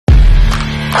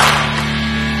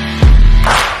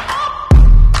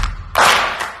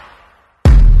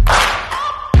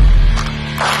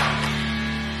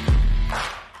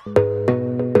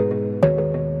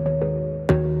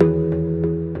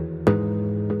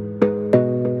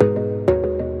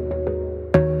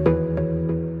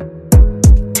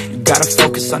gotta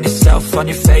focus on yourself, on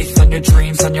your faith, on your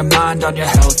dreams, on your mind, on your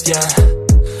health, yeah.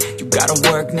 You gotta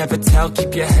work, never tell,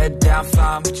 keep your head down,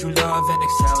 find what you love and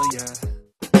excel, yeah.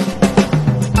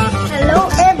 Hello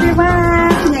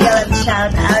everyone!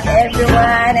 Shout out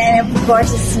everyone! And of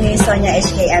course, it's me, Sonia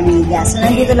HK Amiga. So,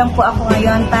 nandito lang po ako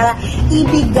ngayon para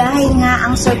ibigay nga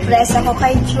ang sorpresa ko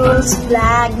kay Jules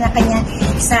Vlog na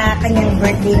sa kanyang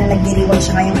birthday na nagdiriwag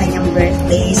siya ngayong kanyang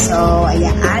birthday. So,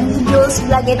 ayan, Jules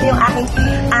Vlog, ito yung aking,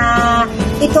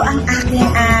 ito ang aking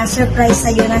surprise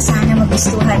sa'yo na sana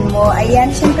magustuhan mo. Ayan,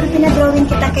 syempre pinadrawing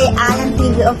kita kay Alan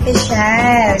TV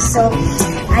Official. So,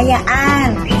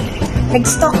 ayan,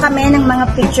 nag-stock kami ng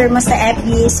mga picture mo sa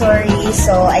FB, sorry.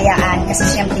 So, ayan, kasi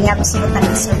syempre nga gusto mo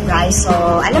ng surprise. So,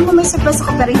 alam mo may surprise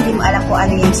ako pero hindi mo alam kung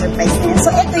ano yung surprise na yan.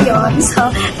 So, ito yun. So,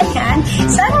 ayan,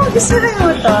 sana magustuhan mo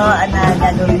to na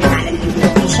gagawin ni Alan TV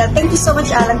Official. Thank you so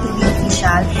much, Alan TV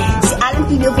Official. Si Alan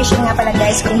TV Official nga pala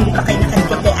guys, kung hindi pa kayo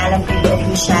nakakita kay Alan TV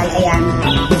Official, ayan,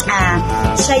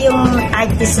 siya yung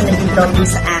artist na nag-drawing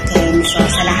sa akin. So,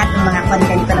 sa lahat ng mga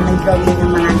content ko naman drawing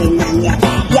ng mga ganyan.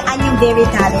 Yan yung very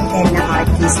talented na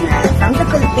artist na from the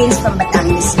Philippines, from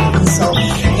Batangas City. So,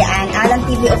 yan, Alan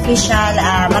TV Official,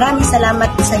 maraming salamat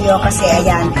sa iyo kasi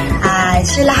ayan,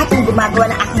 siya lahat yung gumagawa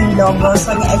ng aking logo,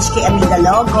 Sonia HK Amiga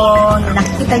logo, na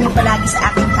nakikita niyo palagi sa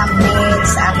aking thumbnail,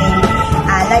 sa aking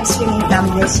live streaming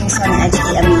thumbnails yung Sonia HK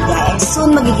Amiga, and soon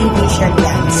magiging t-shirt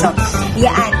yan. So,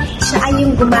 yan, siya ay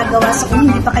yung gumagawa. So, kung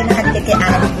hindi pa kayo nakadikit kay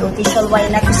Alan TV Official, why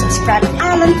not to subscribe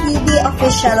Alan TV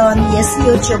Official on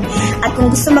YouTube. At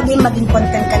kung gusto maging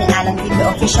content ka ni Alan TV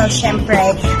Official, syempre,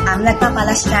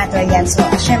 nagpapala-scatter yan. So,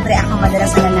 syempre, ako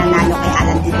madalas na nananalo kay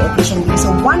Alan TV Official.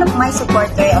 So, one of my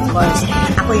supporter, of course,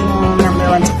 ako yung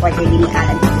 #1 supporter din ni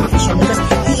Alan TV Official because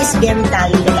he is very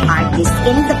talented artist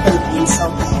in the Philippines. So,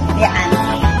 yan.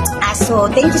 So,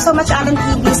 thank you so much, Alan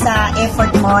TV, sa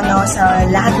effort mo, no? Sa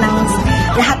lahat ng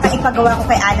ipagawa ko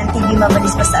kay Alan TV,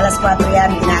 mabilis pa sa alas 4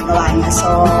 yan, ginagawa niya. So,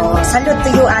 salute to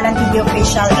you, Alan TV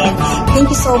Official, and thank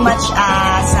you so much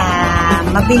sa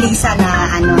mabilisan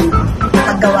na,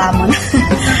 paggawa mo na.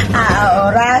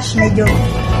 Rush,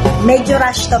 medyo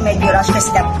rush kasi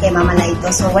dapat kay Mama na ito.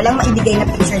 So, walang maibigay na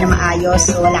picture na maayos.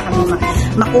 So, wala kami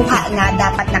makuha na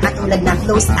dapat nakatulad na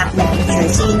close-up na picture.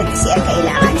 So, yun kasi ang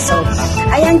kailangan. So,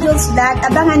 ayan, Jules Vlog,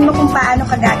 abangan mo kung paano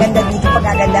kagaganda dito,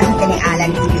 pagagandahan ka ni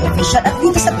Alan TV Official. At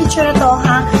dito sa picture na to,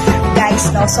 ha, guys,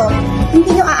 no? So,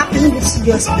 hindi nyo aapihin dito si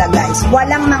Jules Vlog, guys.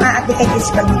 Walang mga aapi kay Jules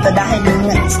Vlog dito dahil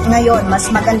ngayon, mas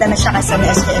maganda na siya kasi ni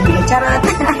SKM. Charot!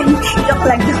 Joke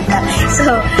lang. So,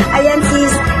 ayan,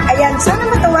 sis. Ayan, sana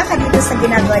matawa ka dito sa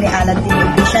ginagawa ni Alan TV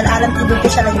Official. Alan TV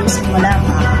Official, ayusin mo lang.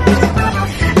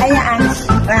 Ayan,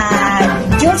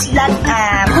 Jules Vlog,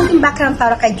 konting background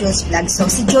para kay Jules Vlog. So,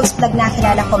 si Jules Vlog,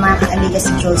 nakilala ko mga kaaliga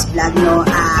si Jules Vlog, no?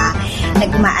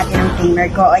 Nag-umaate ng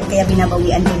premiere ko, o kaya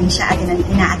binabawian ko rin siya,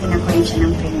 inaatinan ko rin siya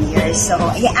ng premiere. So,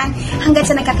 ayan, hanggang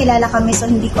sa nagkakilala kami, so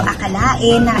hindi ko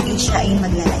akalain na siya ay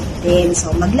magla-live din.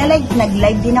 So,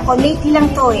 nag-live din ako. Lately lang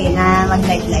to na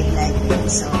mag-live.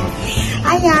 So,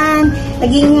 ayan,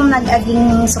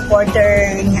 naging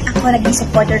supporter niya. Ako, naging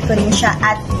supporter ko rin siya.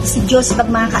 At si Jules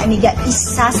Vlog, mga kaamiga,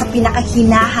 isa sa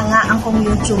pinakahinahangaan kong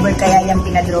YouTuber, kaya yung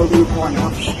pinadrawing ko, no?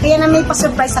 Kaya na may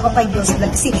pa-surprise ako kay Jules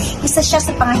Vlog kasi isa siya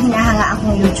sa pangahinahangaan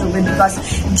kong YouTuber because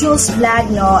Jules Vlog,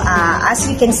 no, as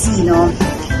you can see, no,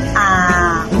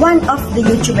 one of the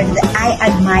YouTuber that I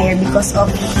admire because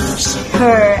of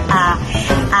her,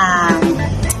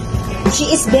 she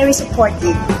is very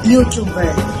supportive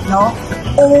YouTuber, no?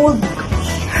 All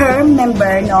her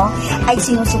member, no, ay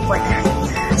sinusuportahan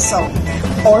niya. So,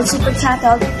 all super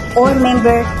chatted, all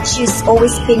member, she's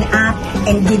always been up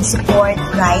and did support,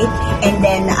 right? And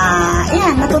then,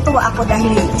 ayan, natutuwa ako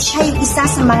dahil siya yung isa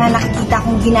sa mga nakikita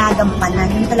kong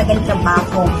ginagampanan yung talagang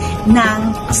trabaho ng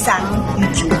isang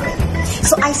YouTuber.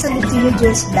 So, I salute to you,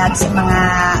 Jules Vlog, sa mga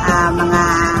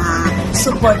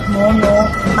support mo,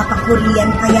 mapakurian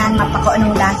pa yan,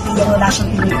 mapakaanong lahi yan, wala siyang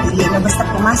pinipili. No? Basta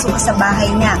pumasok ka sa bahay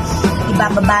niya,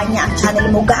 ibababa niya ang channel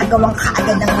mo, gagawang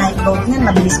kaagad ng night vote niyan,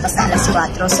 mabilis pa sa alas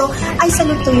 4. So, I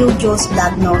salute to you, Jules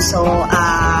Vlog, no? So,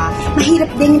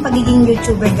 mahirap din yung pagiging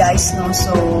YouTuber, guys, no?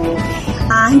 So,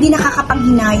 hindi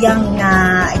nakakapanghinayang na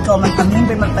ikaw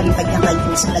magpa-member, magpalipad niya kay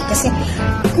Jules Vlog kasi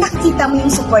nakikita mo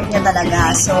yung support niya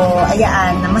talaga. So,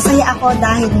 ayan, masaya ako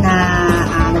dahil na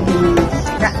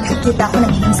nakikita ko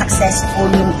naging successful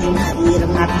yung career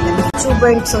nga bilang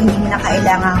YouTuber. So, hindi mo na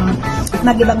kailangang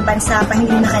mag-ibang bansa pa,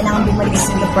 hindi mo na kailangang bumalik sa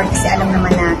Singapore kasi alam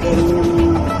naman natin yung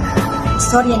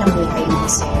istorya ng buhay mo.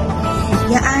 So,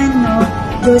 yan, no,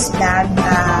 Jules Vlog,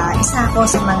 isa ako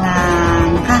sa mga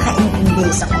nakakaintindi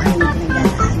sa kung ano yung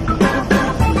pinagdadaan.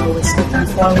 I'm always looking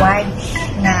forward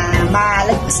na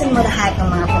malagpasan mo lahat ng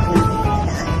mga problema.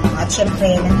 At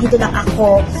syempre, nandito lang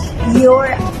ako, your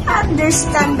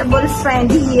understandable friend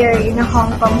here in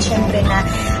Hong Kong, syempre na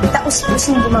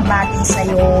taus-pusong bumabati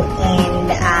sa'yo and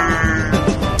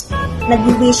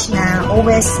nag-wish na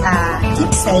always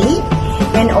keep safe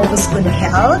and always good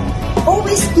health.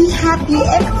 Always be happy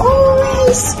and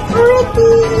always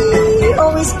pretty.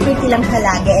 Always pretty lang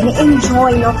palagi. And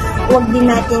enjoy, no? Huwag din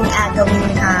natin gawin,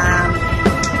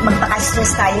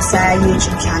 magpaka-stress tayo sa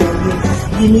YouTube channel.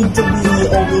 You need to be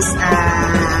always,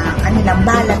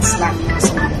 balance lang.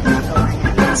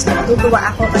 So,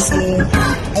 natutuwa ako kasi,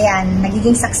 ayan,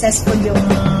 nagiging successful yung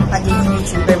pagiging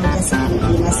YouTuber mo dyan sa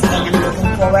Pilipinas. And I'm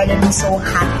looking forward and I'm so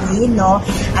happy, no?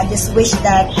 I just wish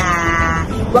that,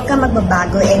 huwag kang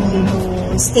magbabago and you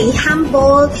stay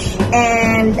humble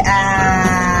and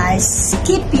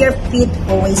keep your feet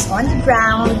always on the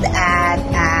ground at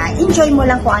enjoy mo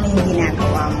lang kung ano yung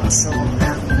ginagawa mo. So,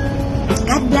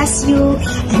 God bless you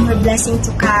and more blessing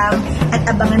to come at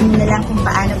abangan mo na lang kung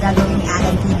paano gagawin ni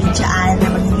Alan TV dyan na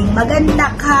magiging maganda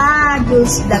ka,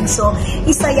 Jules Vlog. So,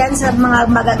 isa yan sa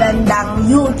mga magagandang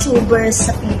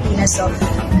YouTubers sa Pilipinas. So,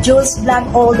 Jules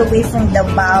Vlog all the way from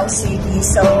Davao City.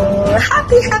 So,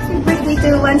 happy birthday to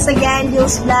you once again,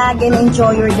 Jules Vlog, and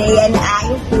enjoy your day. And I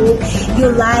hope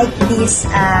you like this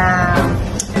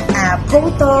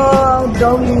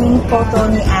drawing photo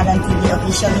ni Alan TV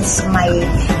Official. Is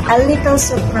a little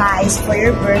surprise for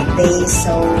your birthday.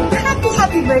 So,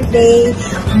 happy birthday.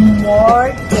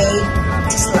 More cake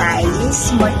to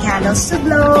slice, more candles to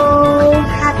blow.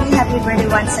 Happy birthday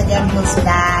once again, Jules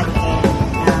Vlog.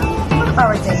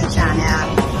 Power to your channel.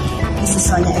 This is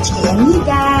Sonia HK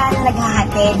Amiga,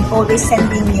 naghahatid, always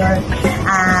sending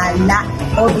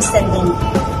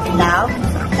love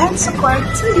and support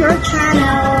to your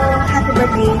channel. Happy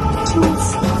birthday, Jules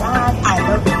Vlog. I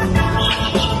love you.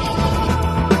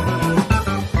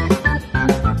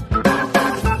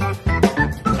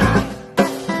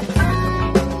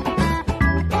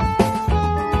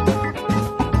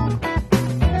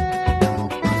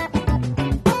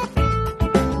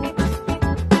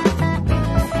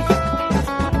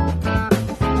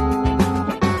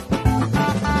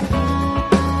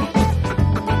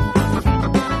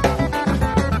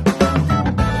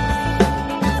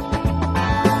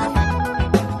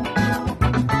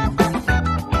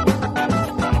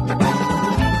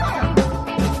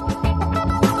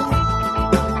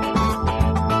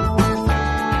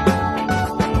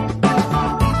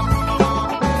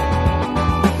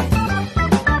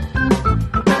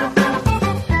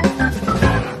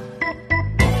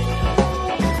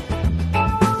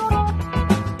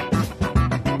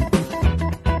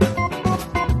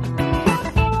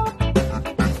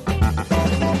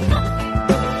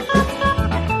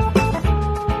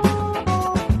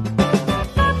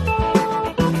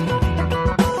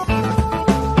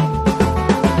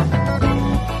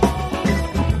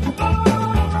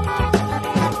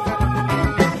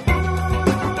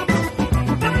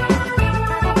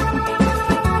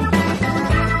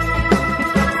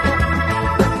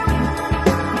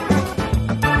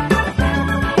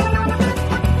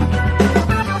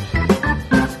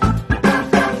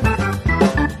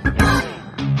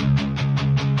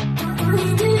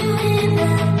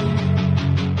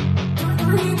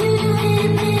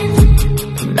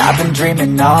 I've been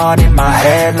dreaming on in my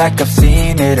head like I've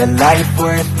seen it. A life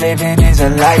worth living is a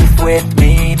life with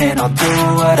meaning. I'll do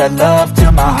what I love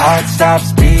till my heart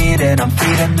stops beating. I'm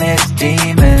feeding this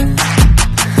demon.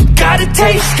 Got a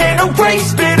taste, can't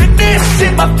erase bitterness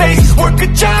in my face. Work a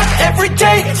job every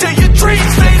day till your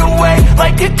dreams fade away.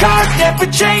 Like a card, never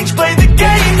change, play the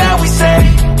game that we say.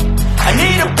 I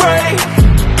need a break.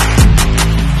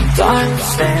 I'm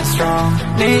staying strong,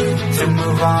 need to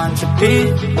move on to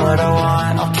be what I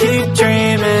want. I'll keep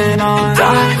dreaming on.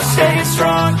 I'm staying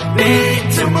strong,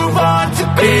 need to move on to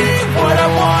be what I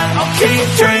want. I'll keep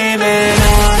dreaming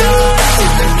on.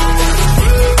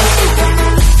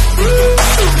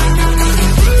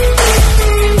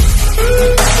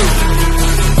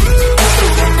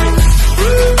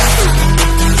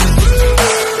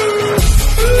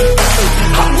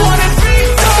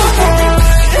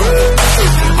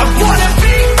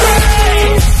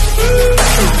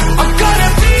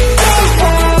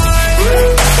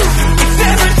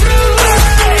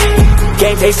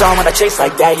 Face on when I chase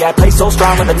like that. Yeah, I play so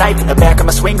strong with a knife in the back. I'ma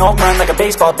swing home run like a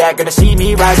baseball bat. Gonna see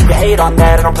me rise if you hate on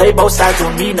that. I don't play both sides,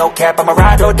 doing me no cap. I'ma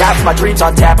ride or die for my dreams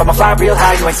on tap. I'ma fly real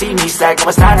high, you ain't see me slack. No,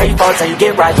 it's not how you fall, it's how you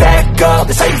get right back up.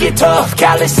 That's how you get tough.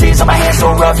 Calluses on my hands so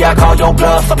rough, yeah, I call your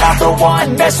bluff. I'm not the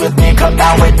one, mess with me, come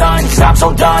down with none. Cause I'm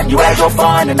so done, you had your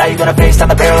fun. And now you're gonna face down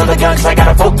the barrel of the gun. Cause I got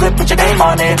a full clip, put your name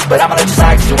on it. But I'ma let you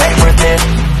slide cause you ain't worth it.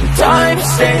 time,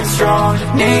 staying strong.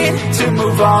 Need to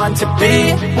move on to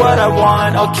be what I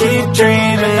want. I'll keep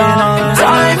dreaming on.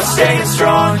 Time, staying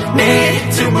strong.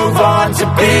 Need to move on to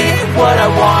be what I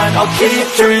want. I'll keep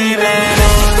dreaming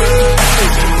on.